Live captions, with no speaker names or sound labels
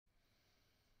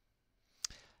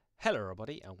Hello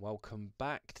everybody and welcome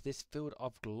back to this Field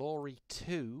of Glory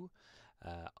 2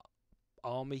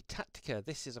 Army Tactica.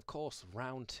 This is of course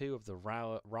round 2 of the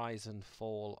rise and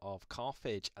fall of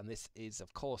Carthage, and this is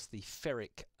of course the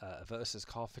Pyrrhic versus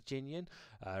Carthaginian.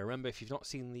 Remember, if you've not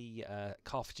seen the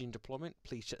Carthaginian deployment,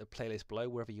 please check the playlist below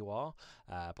wherever you are,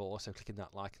 but also clicking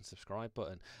that like and subscribe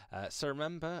button. So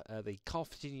remember, the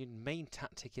Carthaginian main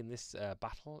tactic in this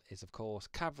battle is of course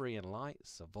cavalry and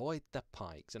lights, avoid the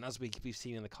pikes, and as we've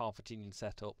seen in the Carthaginian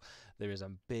setup, there is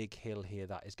a big hill here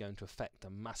that is going to affect the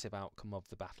massive outcome of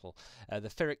the battle. The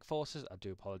Pyrrhic forces, I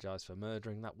do apologise for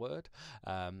murdering that word,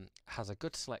 has a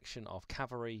good selection of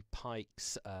cavalry,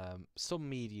 pikes, some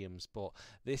mediums, but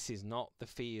this is not the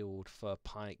field for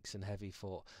pikes and heavy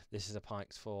foot. This is a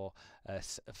pikes for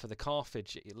the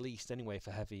Carthage, at least anyway,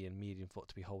 for heavy and medium foot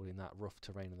to be holding that rough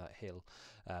terrain of that hill.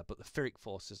 But the Pyrrhic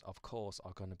forces, of course,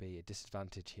 are going to be a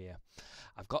disadvantage here.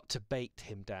 I've got to bait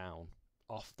him down.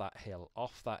 Off that hill,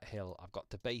 I've got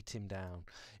to bait him down.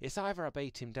 It's either I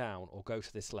bait him down or go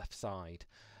to this left side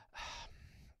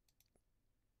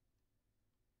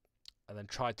and then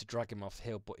try to drag him off the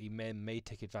hill, but he may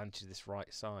take advantage of this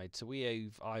right side. So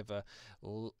we either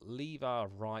leave our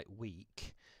right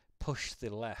weak, push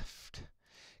the left,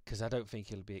 because I don't think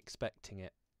he'll be expecting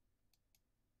it.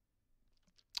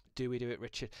 Do we do it,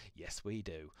 Richard? Yes, we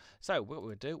do. So what we're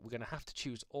going to do, we're going to have to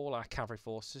choose all our cavalry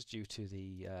forces due to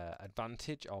the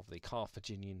advantage of the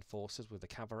Carthaginian forces with the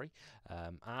cavalry.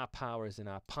 Our power is in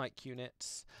our pike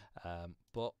units,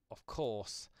 but of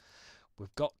course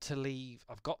we've got to leave.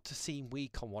 I've got to seem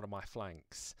weak on one of my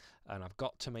flanks, and I've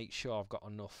got to make sure I've got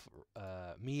enough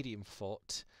medium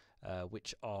foot,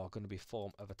 which are going to be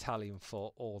form of Italian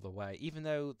foot all the way, even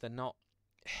though they're not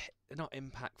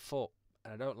impact foot.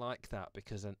 And I don't like that,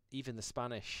 because even the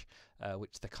Spanish,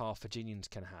 which the Carthaginians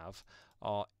can have,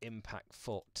 are impact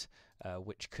foot,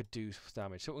 which could do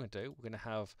damage. So what we're going to do, we're going to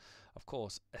have, of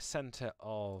course, a centre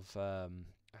of...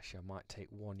 actually, I might take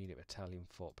one unit of Italian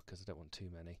foot because I don't want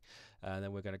too many. And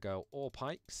then we're going to go all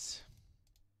pikes.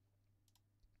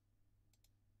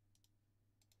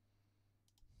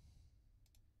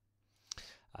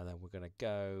 And then we're going to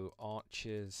go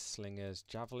archers, slingers,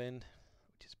 javelin,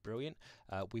 which is brilliant.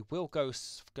 We will go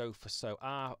for, so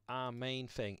our main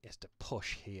thing is to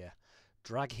push here,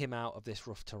 drag him out of this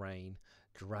rough terrain,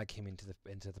 drag him into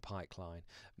the pike line.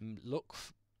 Look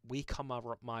weak on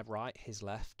my right, his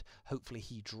left. Hopefully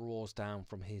he draws down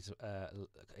from his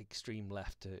extreme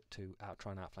left to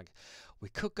try and outflank. We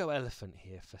could go elephant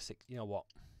here for 6. You know what?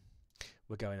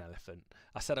 We're going elephant.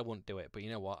 I said I wouldn't do it, but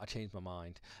you know what? I changed my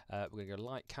mind. We're going to go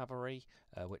light cavalry,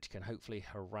 which can hopefully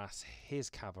harass his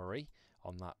cavalry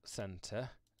on that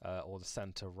centre, or the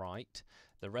centre right.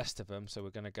 The rest of them, so we're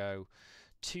going to go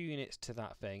 2 units to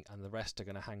that thing, and the rest are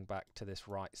going to hang back to this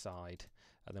right side,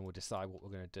 and then we'll decide what we're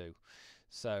going to do.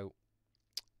 So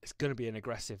it's going to be an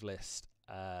aggressive list.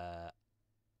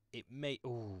 It may...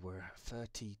 Oh, we're at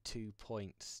 32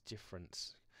 points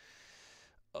difference.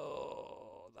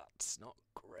 Oh, that's not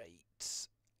great.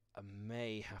 I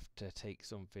may have to take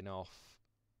something off.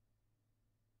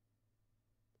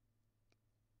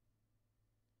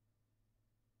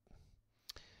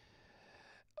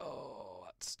 Oh,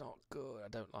 that's not good. I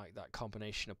don't like that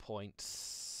combination of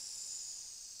points.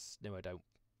 No, I don't.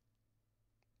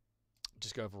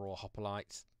 Just go over raw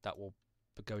hoplites. That will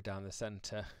go down the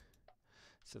centre.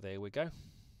 So there we go.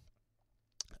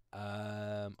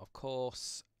 Of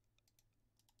course,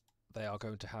 they are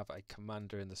going to have a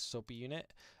commander in the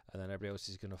sub-unit, and then everybody else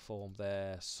is going to form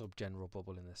their sub-general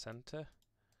bubble in the centre.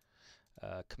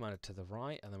 Commander to the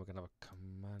right, and then we're going to have a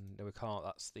commander. We can't.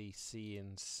 That's the C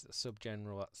and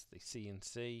sub-general. That's the C and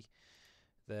C.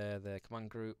 Their command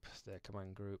group. Their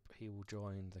command group. He will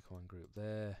join the command group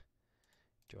there.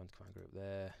 Join the command group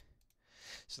there.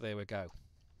 So there we go.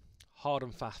 Hard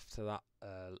and fast to that.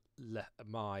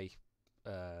 My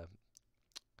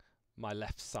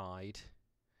left side.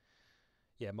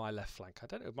 Yeah, my left flank. I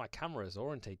don't know if my camera is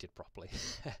orientated properly,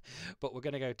 but we're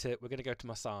going to go to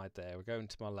my side there. We're going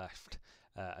to my left,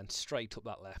 and straight up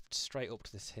that left, straight up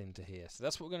to this hinter here. So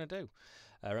that's what we're going to do.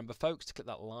 Remember, folks, to click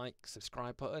that like,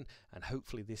 subscribe button, and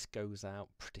hopefully this goes out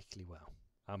particularly well.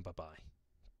 And bye bye.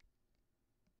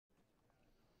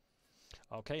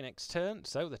 Okay, next turn.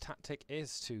 So the tactic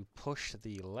is to push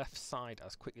the left side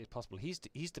as quickly as possible. He's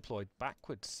deployed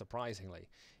backwards, surprisingly.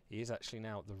 He is actually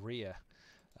now at the rear.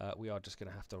 We are just going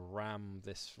to have to ram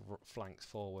this flanks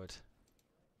forward.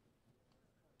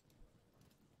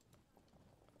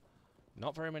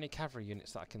 Not very many cavalry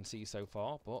units that I can see so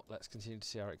far, but let's continue to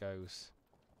see how it goes.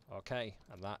 Okay,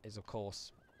 and that is, of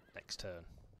course, next turn.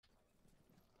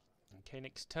 Okay,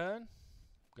 next turn.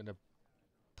 I'm going to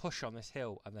push on this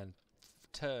hill and then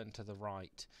turn to the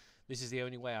right. This is the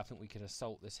only way I think we can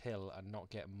assault this hill and not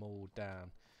get mauled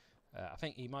down. I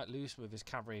think he might lose some of his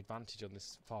cavalry advantage on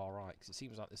this far right, because it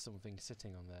seems like there's something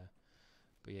sitting on there.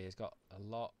 But yeah, he's got a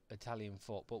lot Italian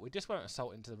foot, but we just won't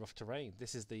assault into the rough terrain.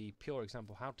 This is the pure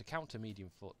example of how to counter medium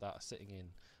foot that are sitting in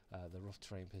the rough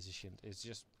terrain position, is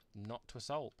just not to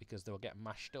assault, because they'll get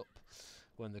mashed up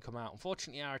when they come out.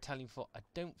 Unfortunately, our Italian foot I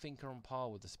don't think are on par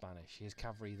with the Spanish. His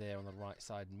cavalry there on the right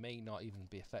side may not even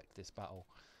be affect this battle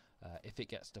if it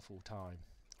gets to full time.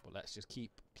 But let's just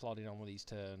keep plodding on with these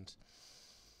turns.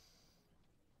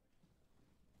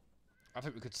 I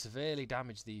think we could severely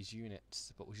damage these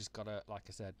units, but we just gotta, like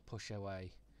I said, push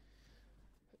away.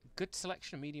 Good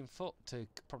selection of medium foot to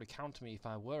probably counter me if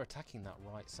I were attacking that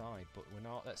right side, but we're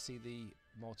not. Let's see the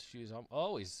multitudes on.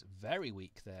 Oh, he's very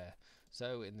weak there.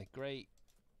 So in the great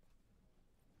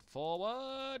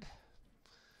forward,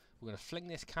 we're going to fling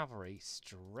this cavalry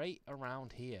straight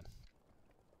around here.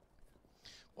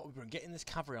 What we've been getting this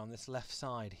cavalry on this left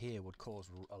side here would cause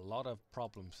a lot of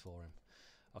problems for him.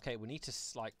 Okay, we need to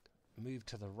like move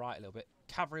to the right a little bit.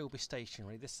 Cavalry will be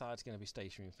stationary. This side's going to be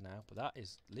stationary for now, but that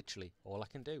is literally all I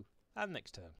can do. And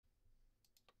next turn.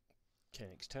 Okay,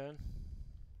 next turn.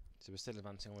 So we're still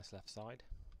advancing on this left side.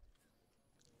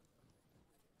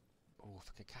 Oh,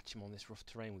 if I could catch him on this rough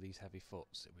terrain with these heavy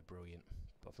foots, it'd be brilliant.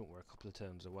 But I think we're a couple of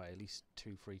turns away, at least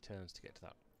 2-3 turns to get to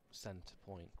that centre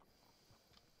point.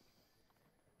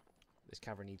 This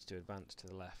cavalry needs to advance to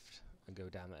the left and go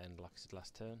down the end like I said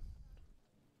last turn.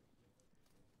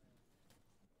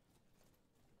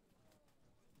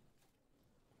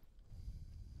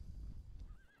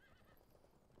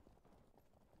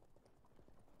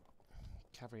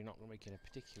 Cavalry not making a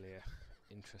particularly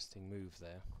interesting move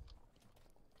there.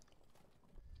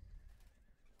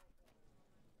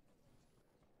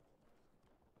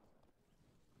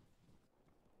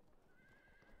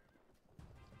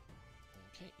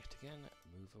 Okay, yet again,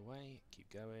 move away, keep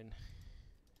going.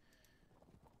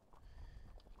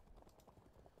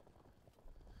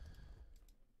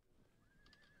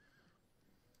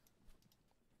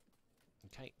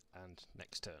 Okay, and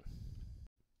next turn.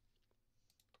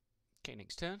 Okay,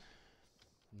 next turn.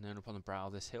 Known up on the brow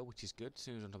of this hill, which is good. As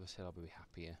soon as I'm on this hill, I'll be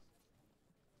happier.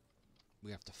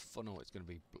 We have to funnel. It's going to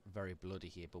be very bloody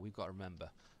here, but we've got to remember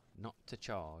not to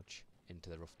charge into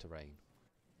the rough terrain.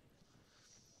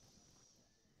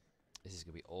 This is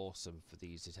going to be awesome for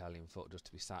these Italian foot just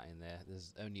to be sat in there.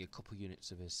 There's only a couple units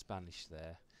of his Spanish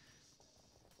there.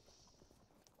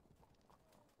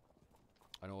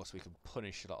 And also we can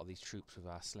punish a lot of these troops with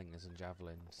our slingers and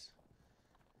javelins.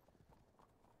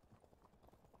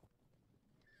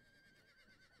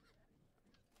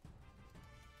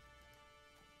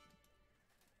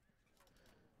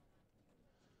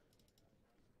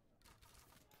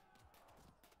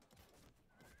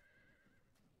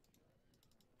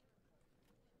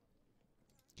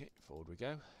 Okay, forward we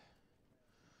go.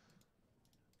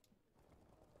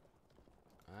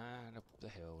 And up the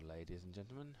hill, ladies and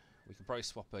gentlemen. We can probably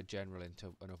swap a general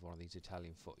into another one of these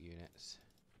Italian foot units.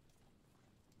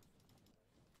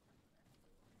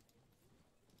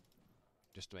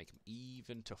 Just to make them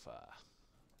even tougher.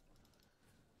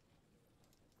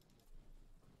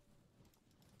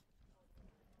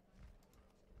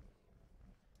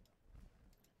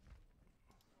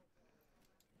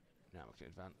 Now we can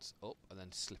advance up and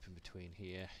then slip in between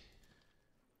here.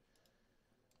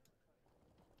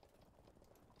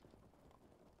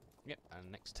 Yep,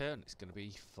 and next turn it's going to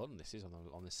be fun. This is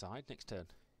on this side. Next turn.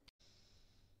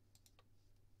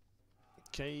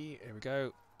 Okay, here we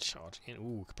go. Charge in.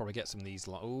 Ooh, could probably get some of these.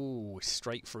 Ooh,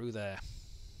 straight through there.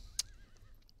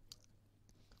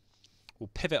 We'll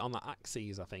pivot on the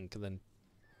axes, I think, and then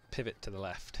pivot to the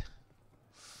left.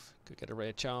 Could get a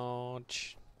rear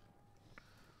charge.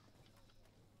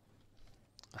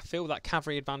 I feel that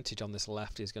cavalry advantage on this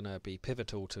left is going to be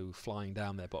pivotal to flying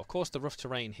down there, but of course the rough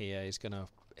terrain here is going to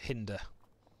hinder.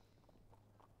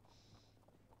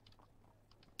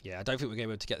 Yeah, I don't think we're going to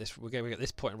be able to get this. We're going to get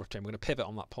this point in rough terrain. We're going to pivot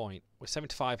on that point. We're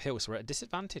 75 hills, so we're at a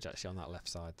disadvantage actually on that left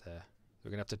side there.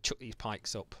 We're going to have to chuck these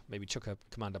pikes up, maybe chuck a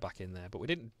commander back in there, but we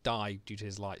didn't die due to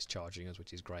his lights charging us,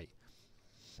 which is great.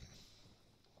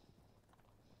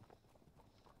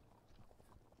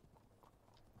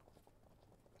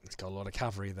 It's got a lot of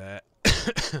cavalry there.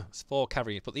 It's 4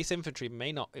 cavalry, but these infantry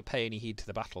may not pay any heed to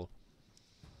the battle.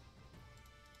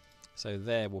 So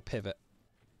there we'll pivot,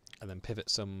 and then pivot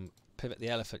the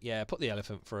elephant. Yeah, put the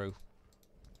elephant through.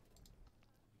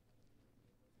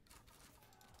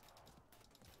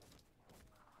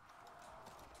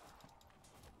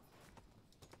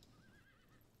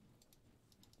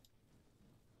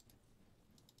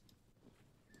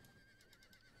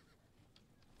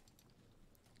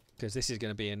 Because this is going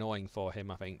to be annoying for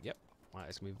him, I think. Yep. Right,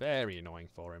 it's going to be very annoying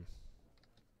for him.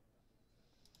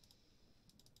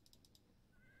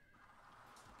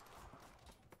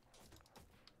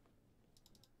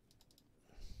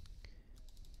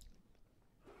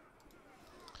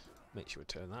 Make sure we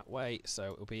turn that way.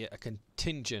 So it'll be a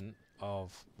contingent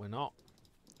of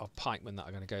of pikemen that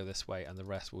are going to go this way, and the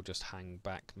rest will just hang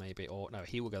back maybe. Or no,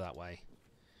 he will go that way.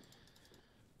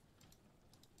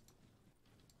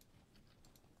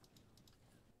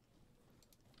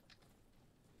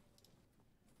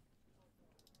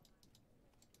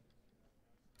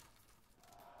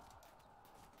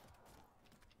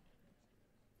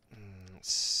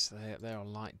 They're a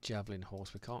light javelin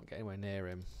horse. We can't get anywhere near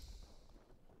him.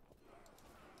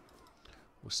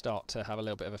 We'll start to have a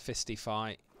little bit of a fisty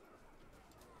fight.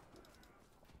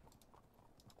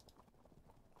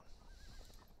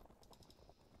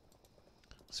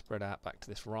 Spread out back to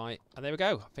this right, and there we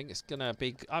go. I think it's gonna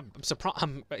be. I'm surprised.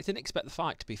 I didn't expect the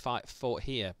fight to be fought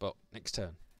here, but next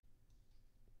turn.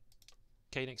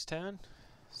 Okay, next turn.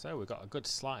 So we've got a good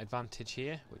slight advantage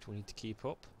here, which we need to keep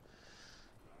up.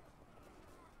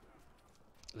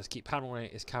 Let's keep hammering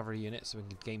his cavalry units so we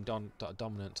can gain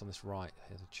dominance on this right.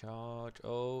 Here's a charge.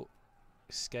 Oh,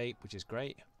 escape, which is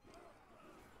great.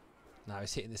 Now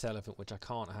he's hitting this elephant, which I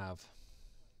can't have.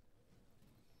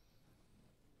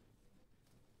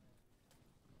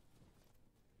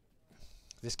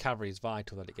 This cavalry is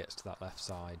vital that it gets to that left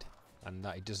side, and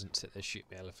that he doesn't sit there shoot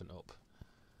the elephant up.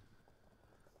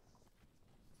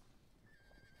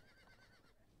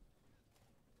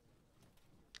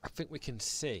 I think we can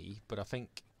see, but I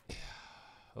think...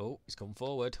 Oh, he's come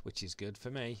forward, which is good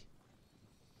for me.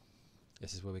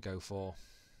 This is where we go for.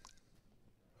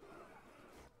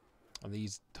 And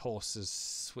these horses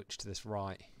switch to this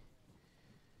right.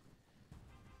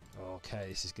 Okay,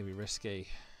 this is going to be risky.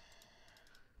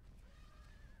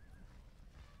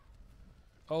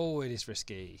 Oh, it is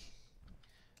risky.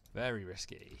 Very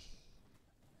risky.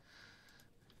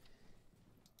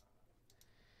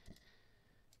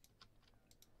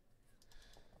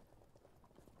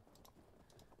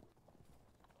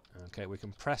 Okay, we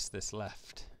can press this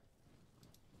left.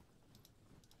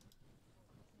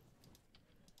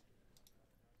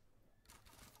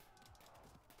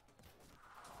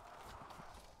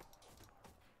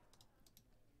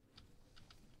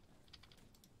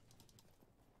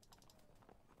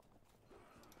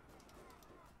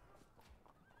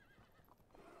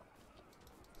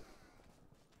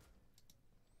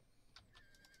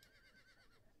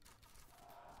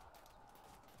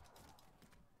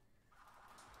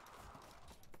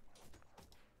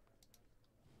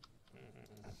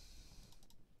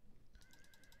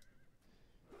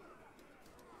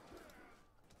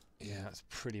 Yeah, that's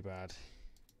pretty bad.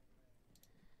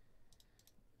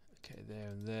 Okay, there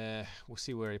and there. We'll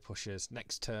see where he pushes.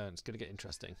 Next turn. It's going to get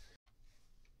interesting.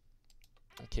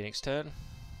 Okay, next turn.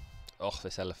 Oh,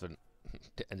 this elephant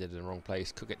ended in the wrong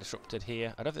place. Could get disrupted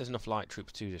here. I don't think there's enough light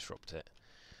troops to disrupt it.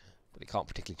 But it can't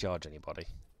particularly charge anybody.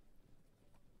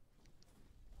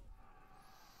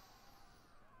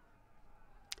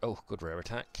 Oh, good rear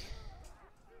attack.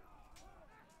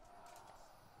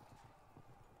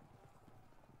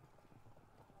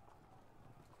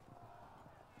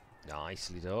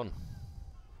 Nicely done.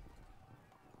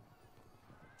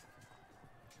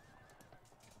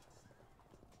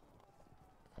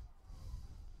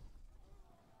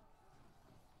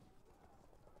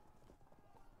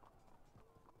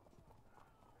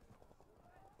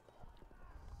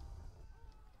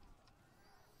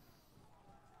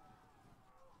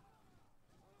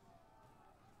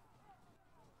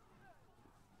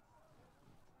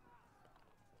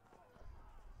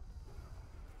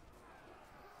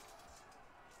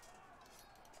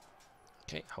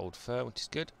 Okay, hold firm, which is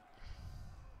good.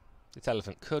 This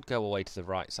elephant could go away to the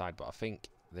right side, but I think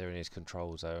they're in his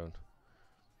control zone.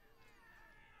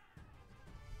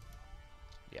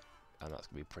 Yeah, and that's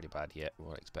going to be pretty bad yet,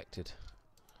 more expected.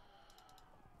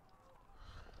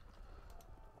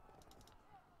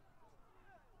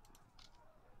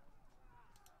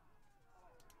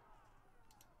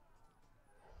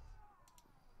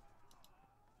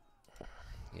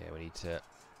 Yeah, we need to...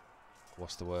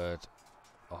 What's the word?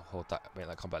 I'll hold that, make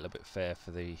that combat a little bit fair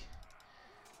for the...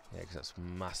 Yeah, because that's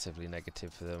massively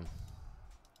negative for them.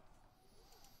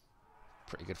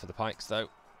 Pretty good for the pikes, though.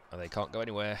 And they can't go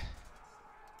anywhere.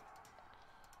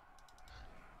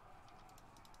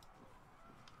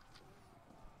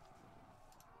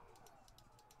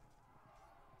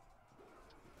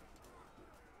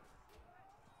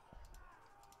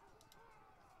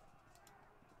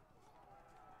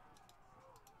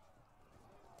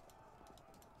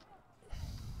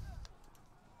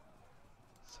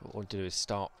 So what we'll do is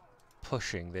start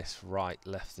pushing this right,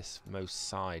 left, this most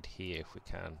side here if we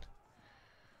can.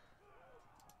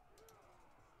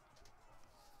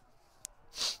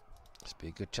 This would be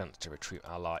a good chance to retreat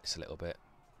our lights a little bit.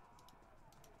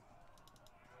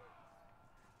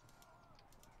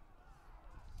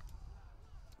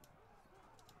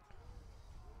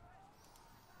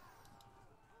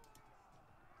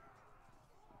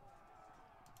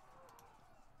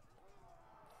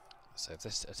 So if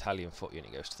this Italian foot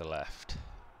unit goes to the left,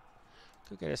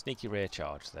 could get a sneaky rear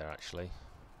charge there actually.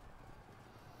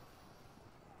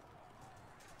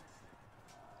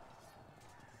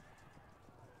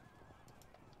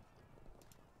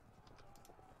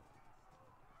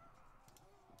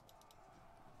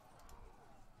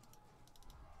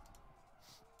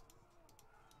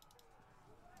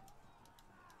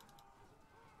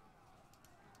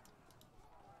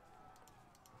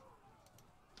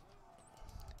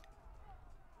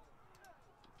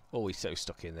 Oh, he's so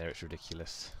stuck in there, it's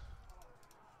ridiculous.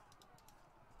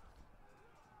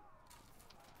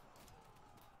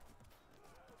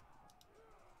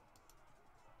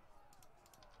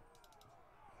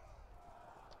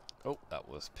 Oh, that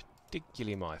was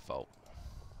particularly my fault.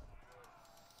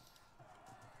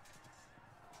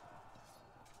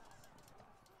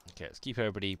 Okay, let's keep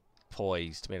everybody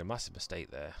poised. Made a massive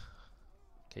mistake there.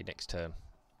 Okay, next turn.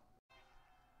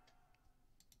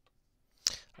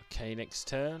 Okay, next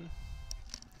turn.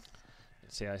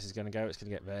 Let's see how this is going to go. It's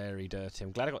going to get very dirty.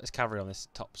 I'm glad I got this cavalry on this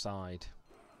top side.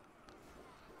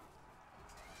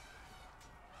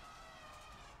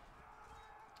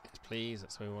 Yes, please.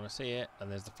 That's where we want to see it.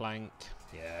 And there's the flank.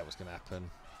 Yeah, what's going to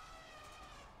happen?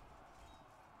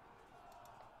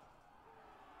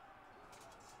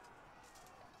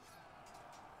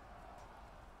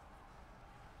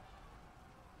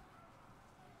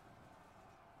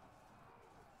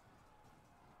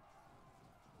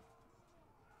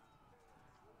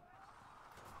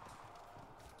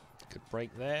 Good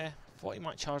break there. Thought he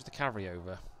might charge the cavalry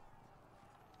over.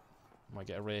 Might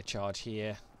get a rear charge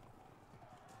here.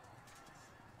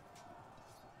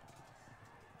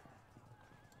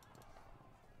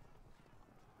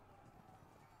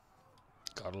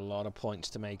 Got a lot of points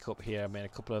to make up here. I made a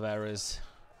couple of errors.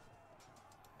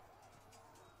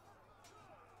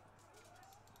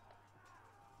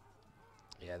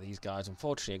 Yeah, these guys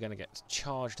unfortunately are going to get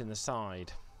charged in the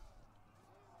side.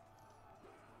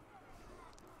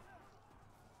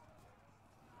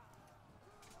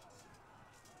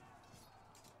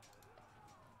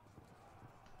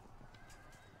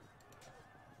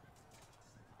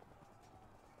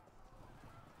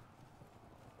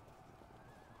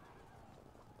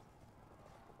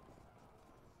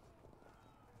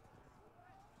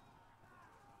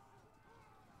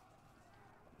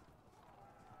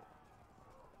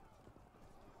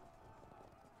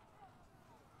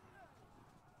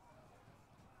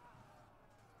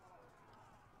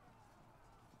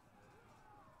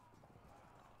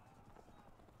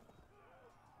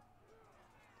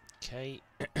 Okay,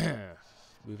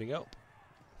 moving up.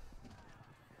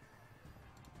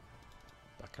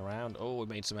 Back around. Oh, we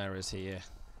made some errors here.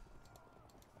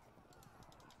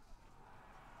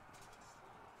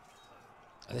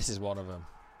 And this is one of them.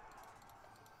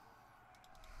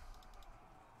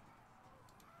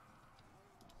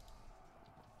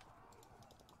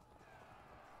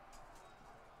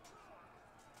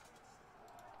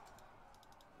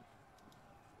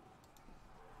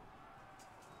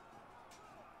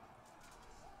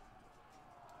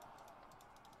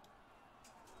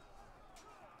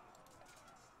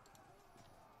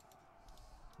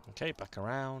 Okay, back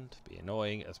around. Be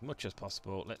annoying as much as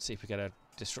possible. Let's see if we get a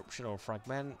disruption or a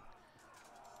fragment.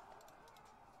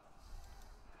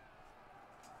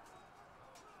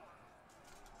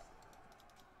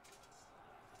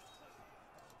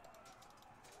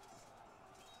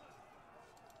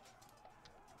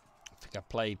 I think I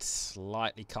played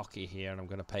slightly cocky here and I'm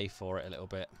going to pay for it a little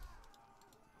bit.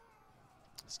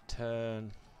 Let's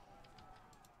turn.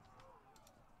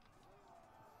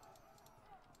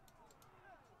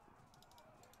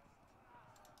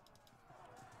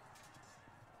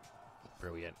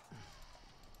 Brilliant.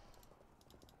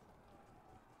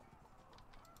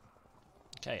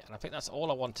 Okay, and I think that's all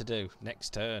I want to do.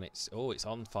 Next turn, it's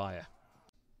on fire.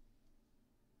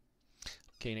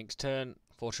 Okay, next turn.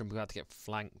 Fortunately, we have to get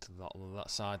flanked on that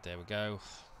side. There we go.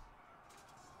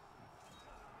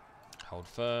 Hold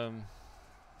firm.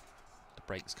 The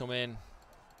brakes come in.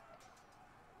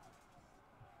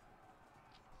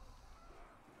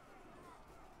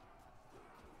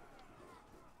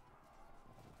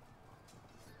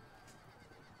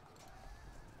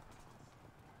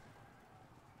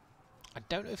 I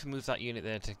don't know if we moved that unit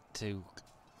there to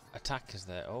attack us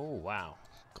there. Oh, wow.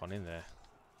 Gone in there.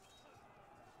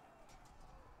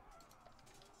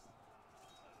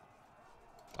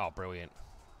 Oh, brilliant.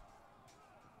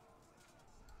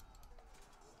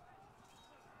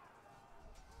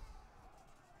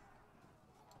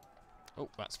 Oh,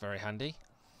 that's very handy.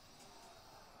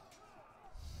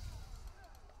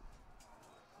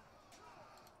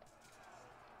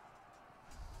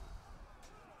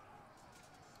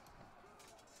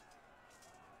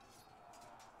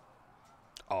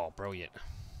 Oh, brilliant.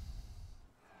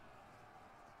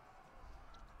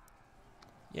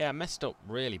 Yeah, I messed up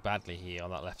really badly here on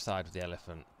that left side of the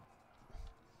elephant.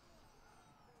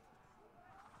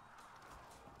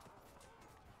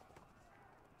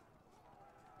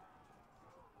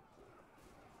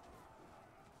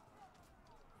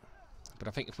 But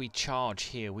I think if we charge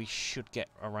here, we should get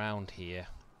around here.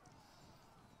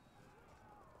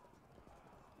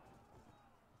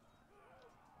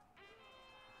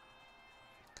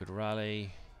 Good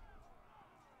rally.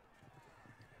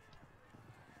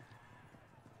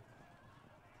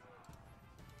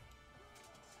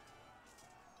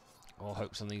 All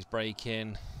hopes on these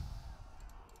break-in.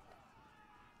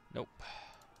 Nope.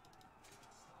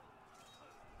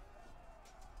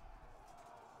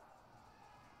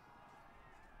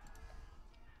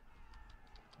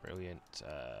 Brilliant.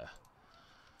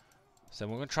 So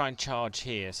we're going to try and charge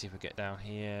here, see if we get down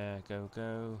here. Go,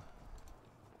 go.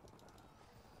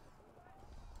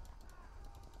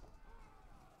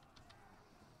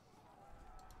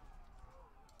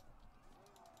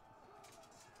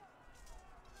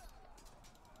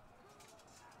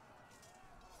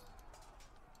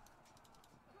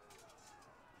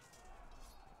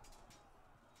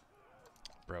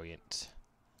 Brilliant.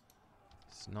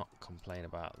 Let's not complain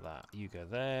about that. You go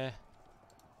there.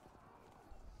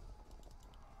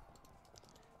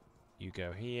 You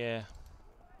go here.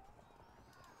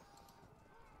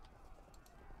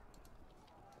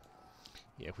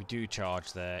 Yeah, if we do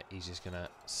charge there, he's just going to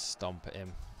stomp at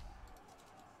him.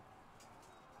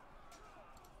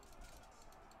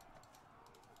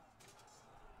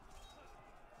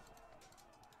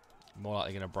 More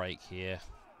likely going to break here.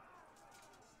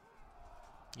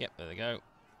 Yep, there they go.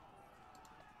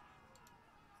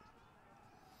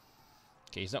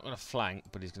 Okay, he's not going to flank,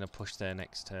 but he's going to push there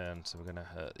next turn, so we're going to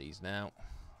hurt these now.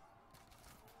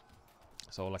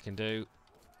 That's all I can do.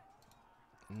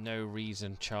 No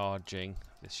reason charging.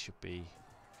 This should be...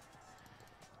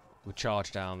 We'll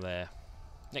charge down there.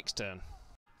 Next turn.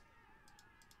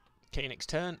 Okay, next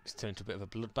turn. It's turned to a bit of a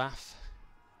bloodbath.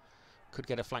 Could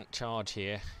get a flank charge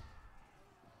here.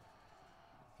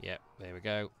 Yep, there we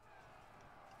go.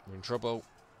 We're in trouble.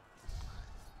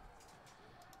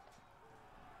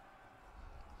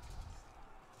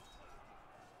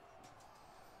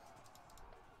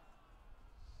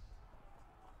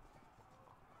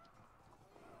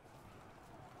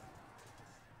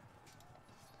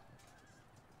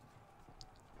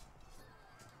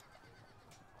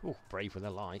 Oh, brave with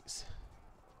the lights.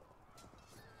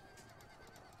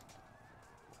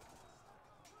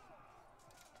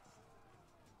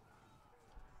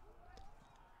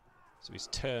 So he's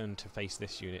turned to face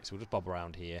this unit, so we'll just bob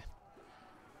around here.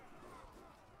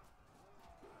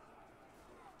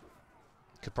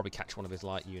 Could probably catch one of his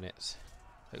light units.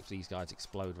 Hopefully these guys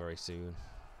explode very soon.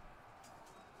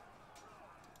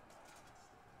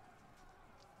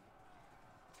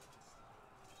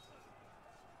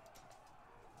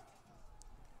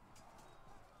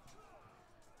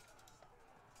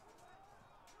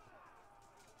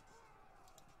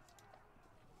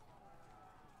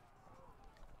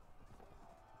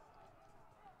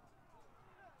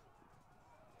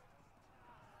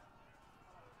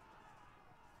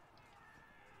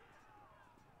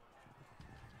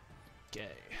 Okay,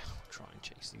 we'll try and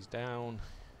chase these down.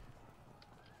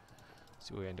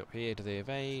 See where we end up here. Do they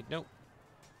evade? Nope.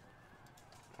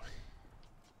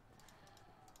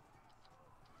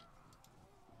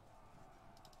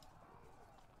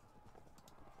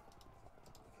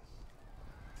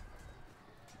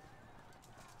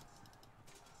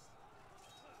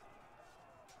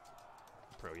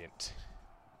 Brilliant.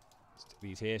 Stick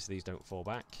these here so these don't fall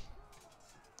back.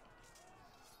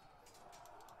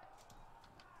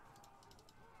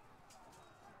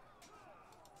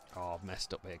 Oh, I've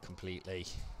messed up here completely.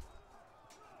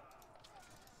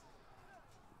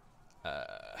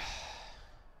 I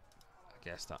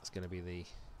guess that's going to be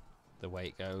the way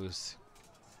it goes.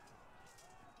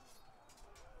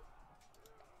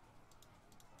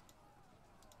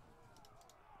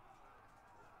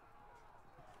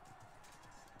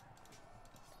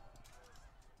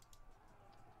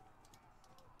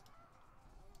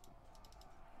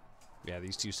 Yeah,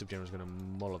 these two sub-generals are going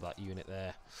to muller that unit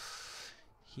there.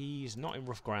 He's not in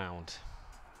rough ground,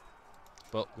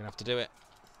 but we're going to have to do it.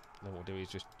 Then what we'll do is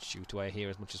just shoot away here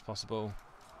as much as possible.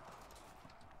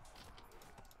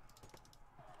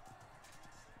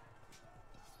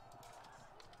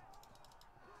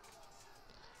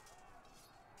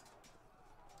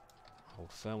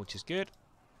 Hold firm, which is good.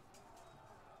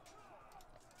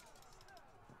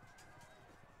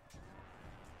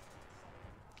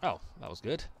 Oh, that was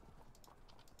good.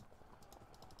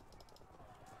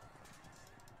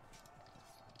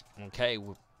 Okay,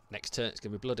 next turn it's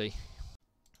going to be bloody.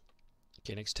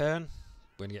 Okay, next turn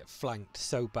we're going to get flanked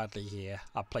so badly here.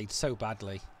 I played so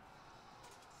badly.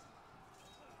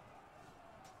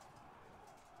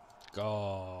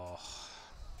 Oh,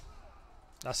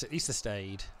 that's it. At least they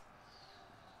stayed.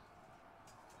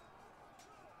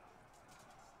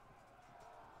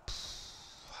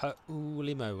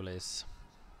 Holy molies.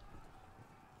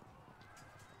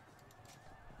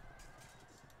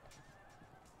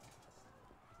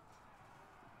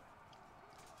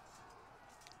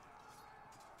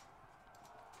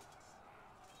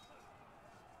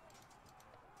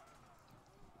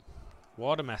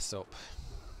 What a mess up.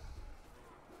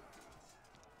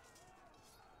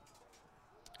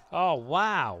 Oh,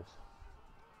 wow.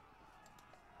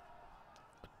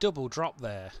 A double drop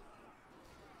there.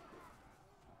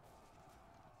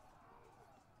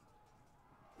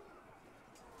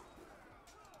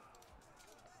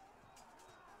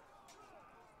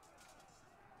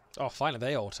 Oh, finally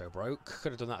they auto broke.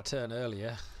 Could have done that a turn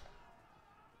earlier.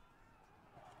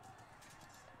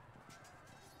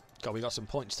 God, we got some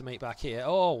points to make back here.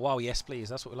 Oh, wow, yes, please.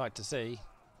 That's what we like to see.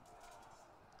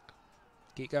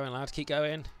 Keep going, lad. Keep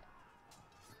going.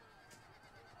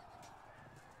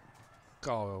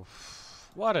 God,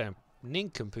 what a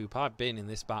nincompoop I've been in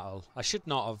this battle. I should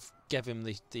not have given him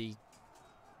the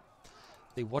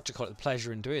what do you call it, the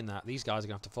pleasure in doing that. These guys are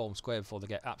going to have to form square before they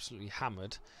get absolutely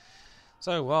hammered.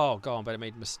 So, oh, go on, but I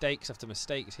made mistakes after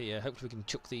mistakes here. Hopefully we can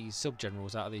chuck these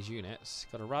sub-generals out of these units.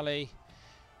 Got a rally,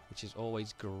 which is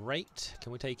always great.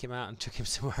 Can we take him out and chuck him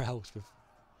somewhere else?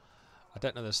 I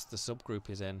don't know the subgroup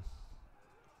is in.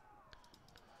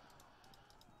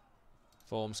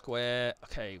 Form square.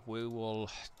 Okay, we will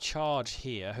charge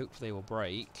here. Hopefully they will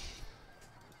break.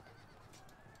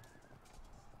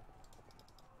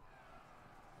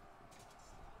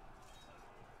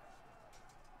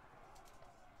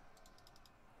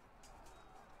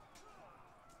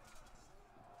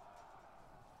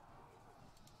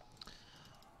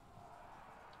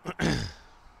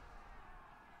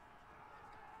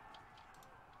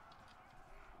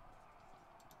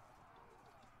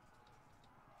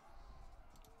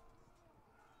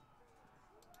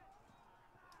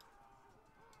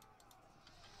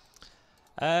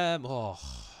 Oh,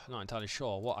 not entirely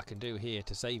sure what I can do here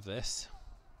to save this.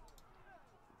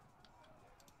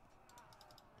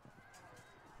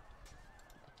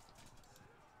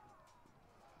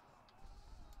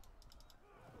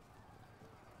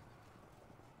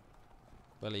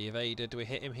 Well, he evaded. Do we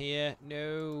hit him here?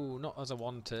 No, not as I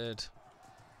wanted.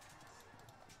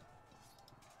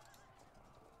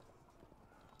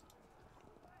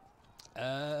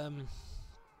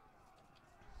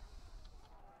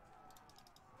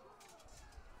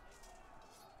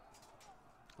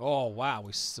 Oh, wow,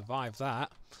 we survived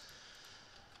that.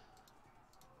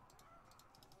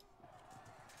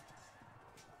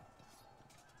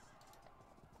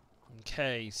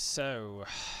 Okay, so...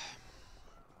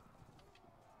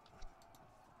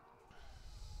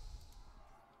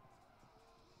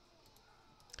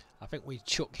 I think we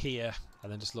chuck here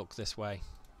and then just look this way.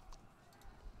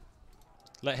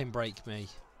 Let him break me.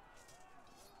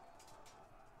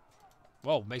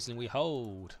 Whoa, amazingly we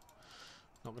hold.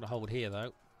 Not going to hold here,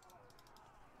 though.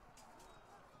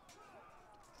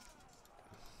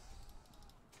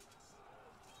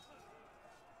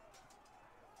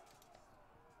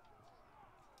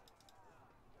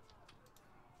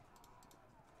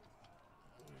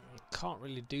 Can't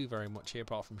really do very much here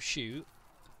apart from shoot.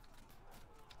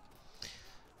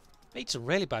 Made some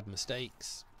really bad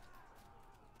mistakes.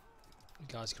 You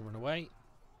guys can run away.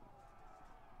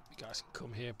 You guys can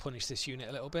come here, punish this unit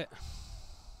a little bit.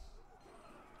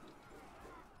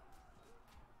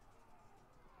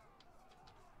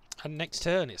 And next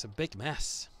turn, it's a big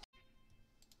mess.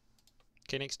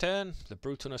 Okay, next turn, the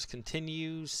brutalness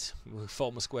continues. We'll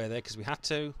form a square there because we had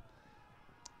to.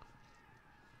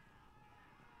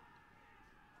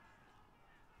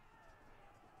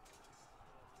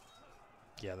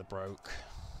 Yeah, they broke.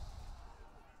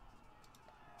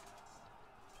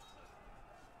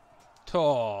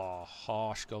 Oh,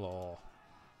 harsh galore.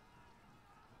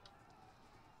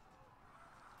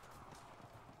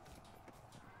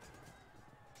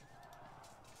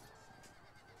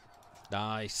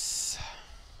 Nice.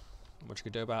 What you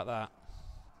could do about that?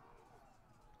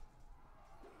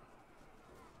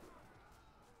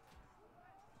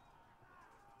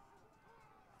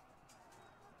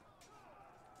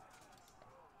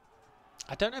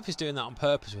 I don't know if he's doing that on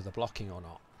purpose with the blocking or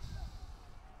not.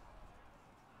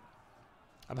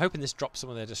 I'm hoping this drops some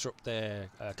of their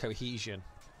cohesion.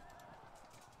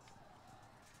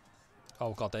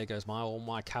 Oh god, there goes all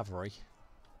my cavalry.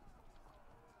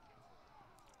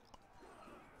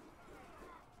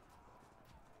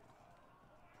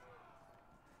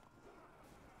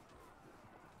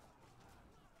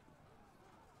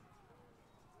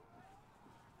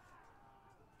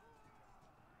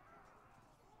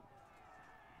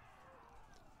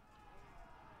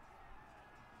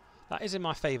 That is in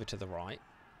my favour to the right.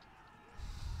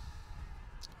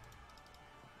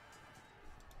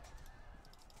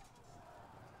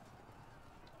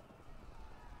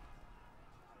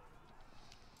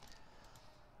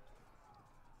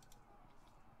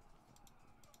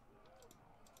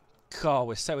 God,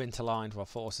 we're so interlined with our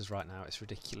forces right now, it's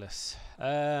ridiculous.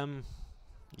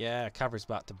 Yeah, cavalry's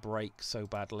about to break so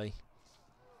badly.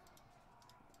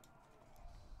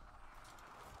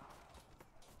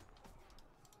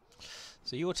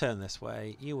 So you will turn this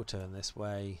way, you will turn this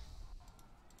way.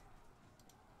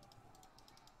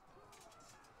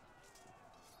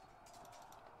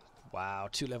 Wow,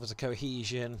 2 levels of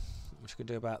cohesion. What you can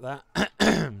do about that?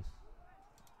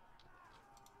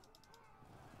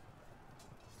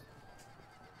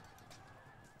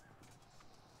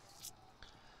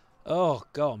 Oh,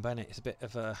 go on, Bennett. It's a bit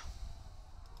of a...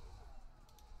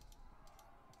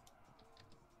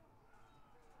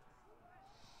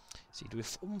 See, do we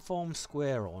unform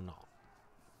square or not?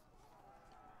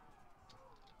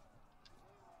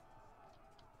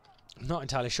 I'm not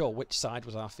entirely sure which side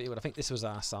was our field. I think this was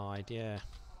our side, yeah.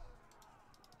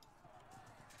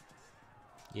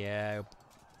 Yeah,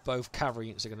 both cavalry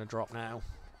units are going to drop now.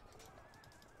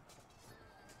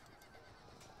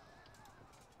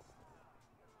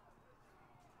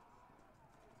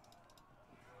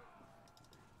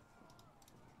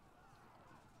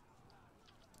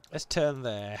 Let's turn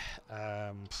there.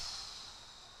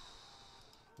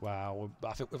 Wow,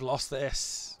 I think we've lost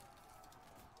this.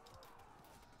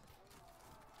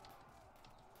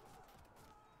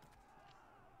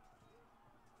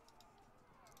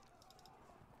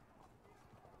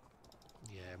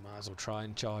 Yeah, might as well try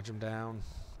and charge them down.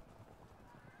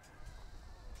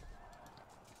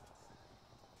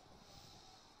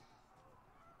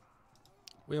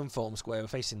 We unform square, we're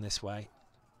facing this way.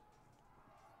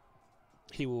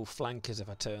 He will flank us if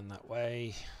I turn that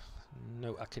way.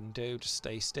 No, I can do, just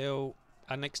stay still.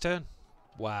 And next turn.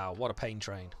 Wow, what a pain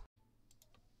train.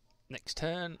 Next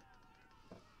turn.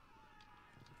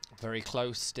 Very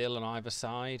close still on either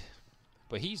side.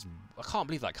 But he's... I can't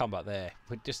believe that combat there.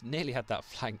 We just nearly had that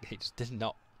flank. It just did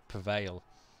not prevail.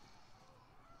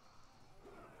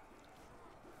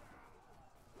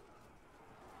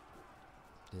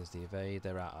 There's the evade.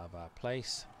 They're out of our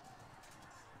place.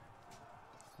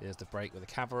 There's the break with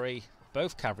the cavalry.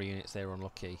 Both cavalry units there are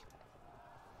unlucky.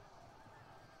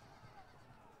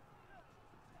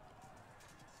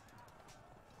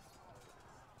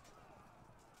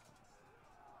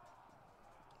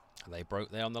 And they broke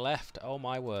there on the left. Oh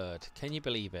my word. Can you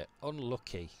believe it?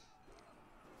 Unlucky.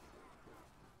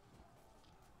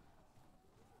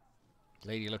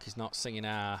 Lady Luck is not singing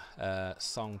our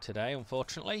song today,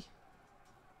 unfortunately.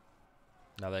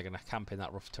 Now they're going to camp in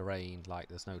that rough terrain like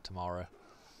there's no tomorrow.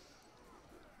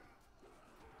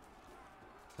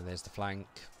 And there's the flank.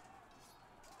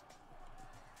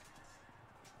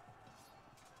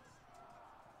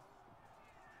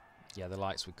 Yeah, the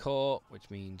lights we caught, which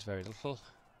means very little.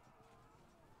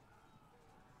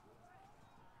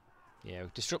 Yeah,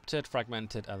 disrupted,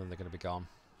 fragmented, and then they're going to be gone.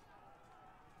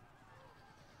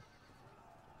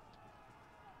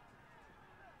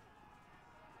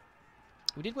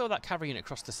 We did well with that cavalry unit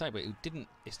across the side, but it didn't.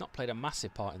 It's not played a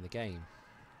massive part in the game.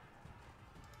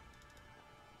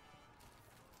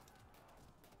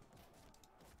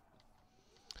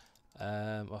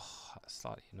 Oh, that's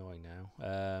slightly annoying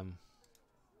now.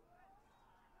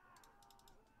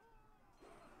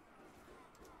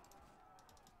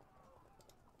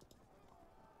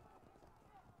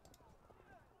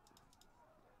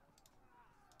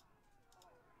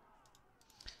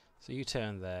 So you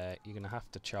turn there. You're going to have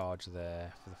to charge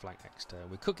there for the flank next turn.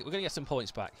 We're going to get some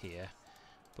points back here,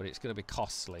 but it's going to be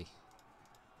costly.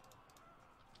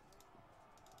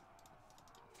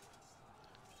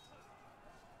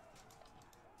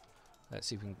 Let's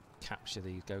see if we can capture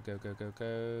these. Go, go, go, go,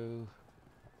 go.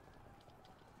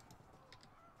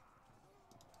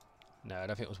 No, I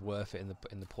don't think it was worth it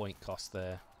in the point cost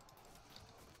there.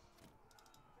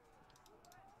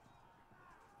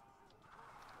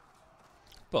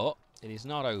 But it is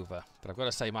not over. But I've got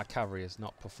to say my cavalry has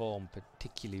not performed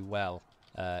particularly well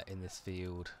in this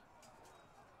field.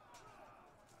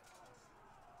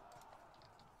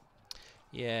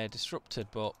 Yeah, disrupted,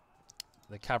 but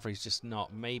the cavalry's just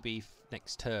not. Maybe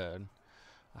next turn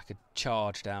I could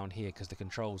charge down here because the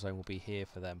control zone will be here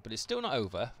for them. But it's still not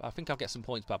over. I think I'll get some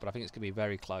points back, but I think it's going to be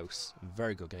very close.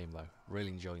 Very good game, though.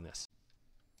 Really enjoying this.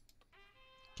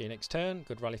 Okay, next turn.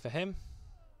 Good rally for him.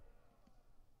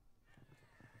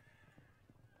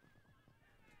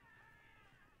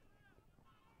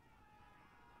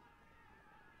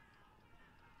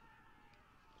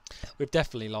 We've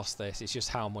definitely lost this. It's just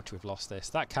how much we've lost this.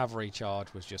 That cavalry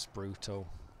charge was just brutal.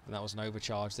 And that was an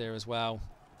overcharge there as well.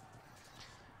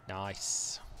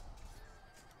 Nice.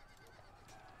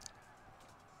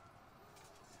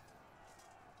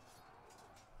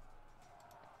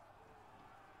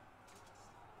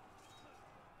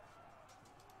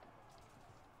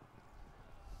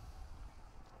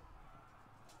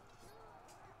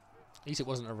 At least it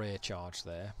wasn't a rear charge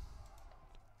there.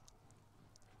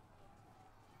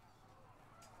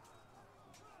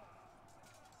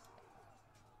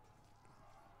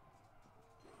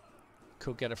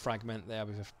 Could get a fragment there, I'll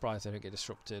be surprised they don't get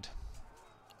disrupted.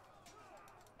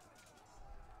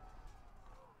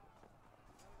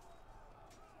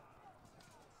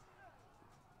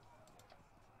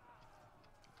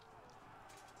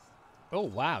 Oh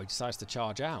wow, he decides to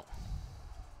charge out.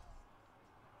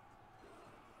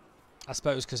 I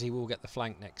suppose because he will get the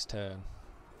flank next turn.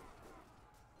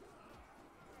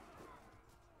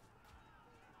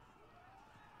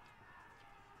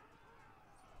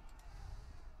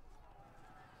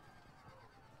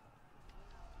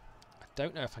 I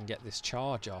don't know if I can get this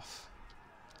charge off.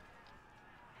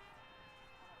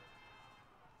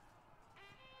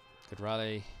 Good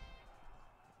rally.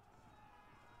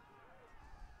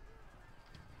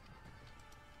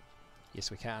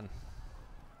 Yes, we can.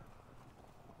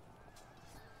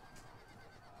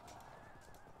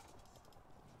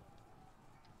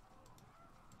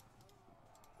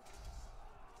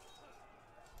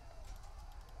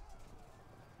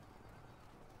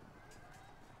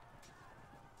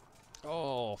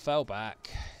 Oh, fell back.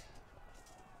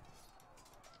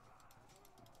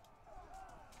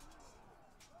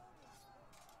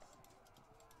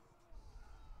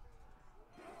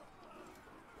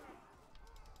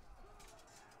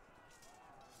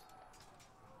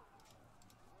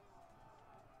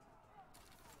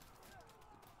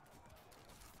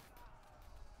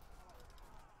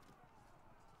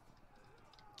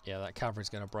 Yeah, that cavalry's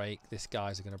going to break. This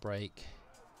guy's going to break.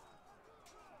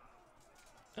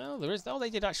 Oh, there is. Oh, they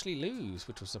did actually lose,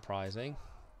 which was surprising.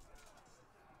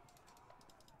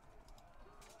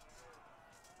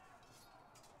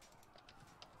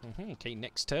 Okay,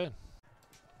 next turn.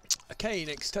 Okay,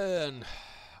 next turn.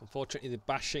 Unfortunately, the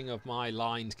bashing of my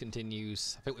lines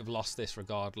continues. I think we've lost this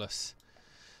regardless.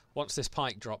 Once this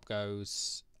pike drop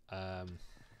goes,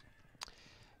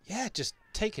 yeah, just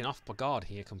taken off by guard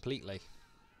here completely.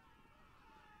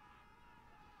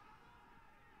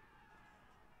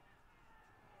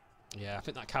 Yeah, I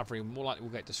think that cavalry more likely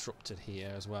will get disrupted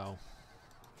here as well.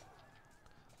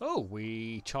 Oh,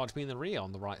 we charged me in the rear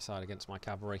on the right side against my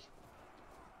cavalry.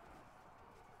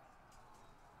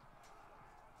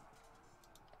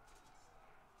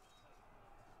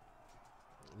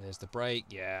 There's the break.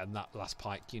 Yeah, and that last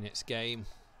pike unit's game.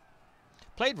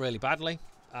 Played really badly.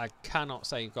 I cannot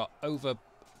say got over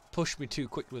pushed me too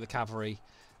quick with the cavalry.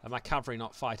 And my cavalry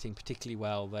not fighting particularly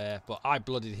well there. But I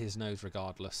blooded his nose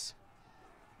regardless.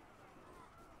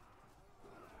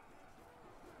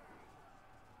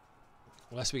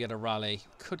 Unless we get a rally.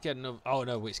 Could get another... Oh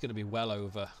no, it's going to be well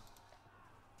over.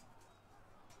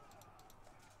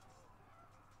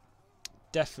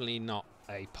 Definitely not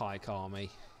a pike army.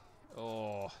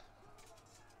 Oh.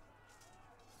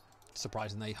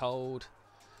 Surprising they hold.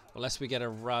 Unless we get a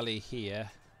rally here.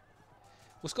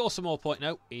 We'll score some more points.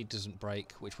 No, he doesn't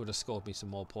break, which would have scored me some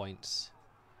more points.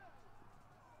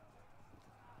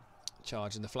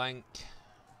 Charge in the flank.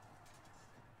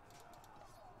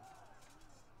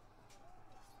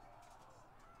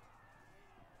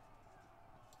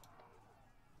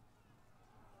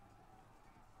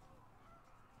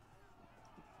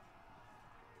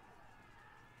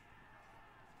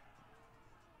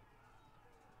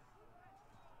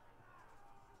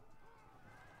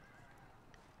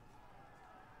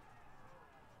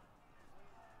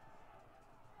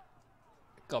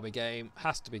 Gotta be game.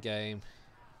 Has to be game.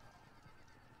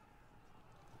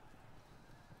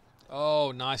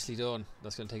 Oh, nicely done.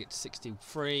 That's going to take it to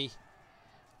 63.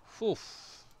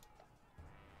 Oof.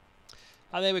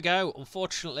 And there we go.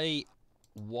 Unfortunately,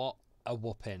 what a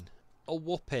whooping. A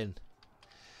whooping.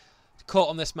 Caught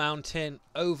on this mountain,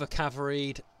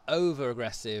 over-cavalried,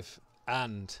 over-aggressive,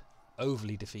 and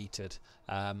overly defeated.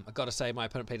 I've got to say, my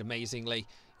opponent played amazingly.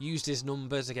 Used his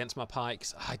numbers against my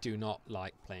pikes. I do not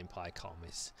like playing pike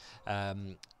armies.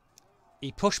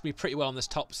 He pushed me pretty well on this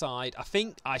top side. I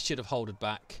think I should have holded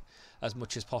back as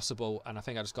much as possible, and I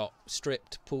think I just got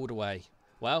stripped, pulled away.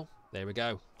 Well, there we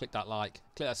go. Click that like,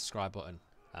 click that subscribe button,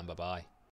 and bye-bye.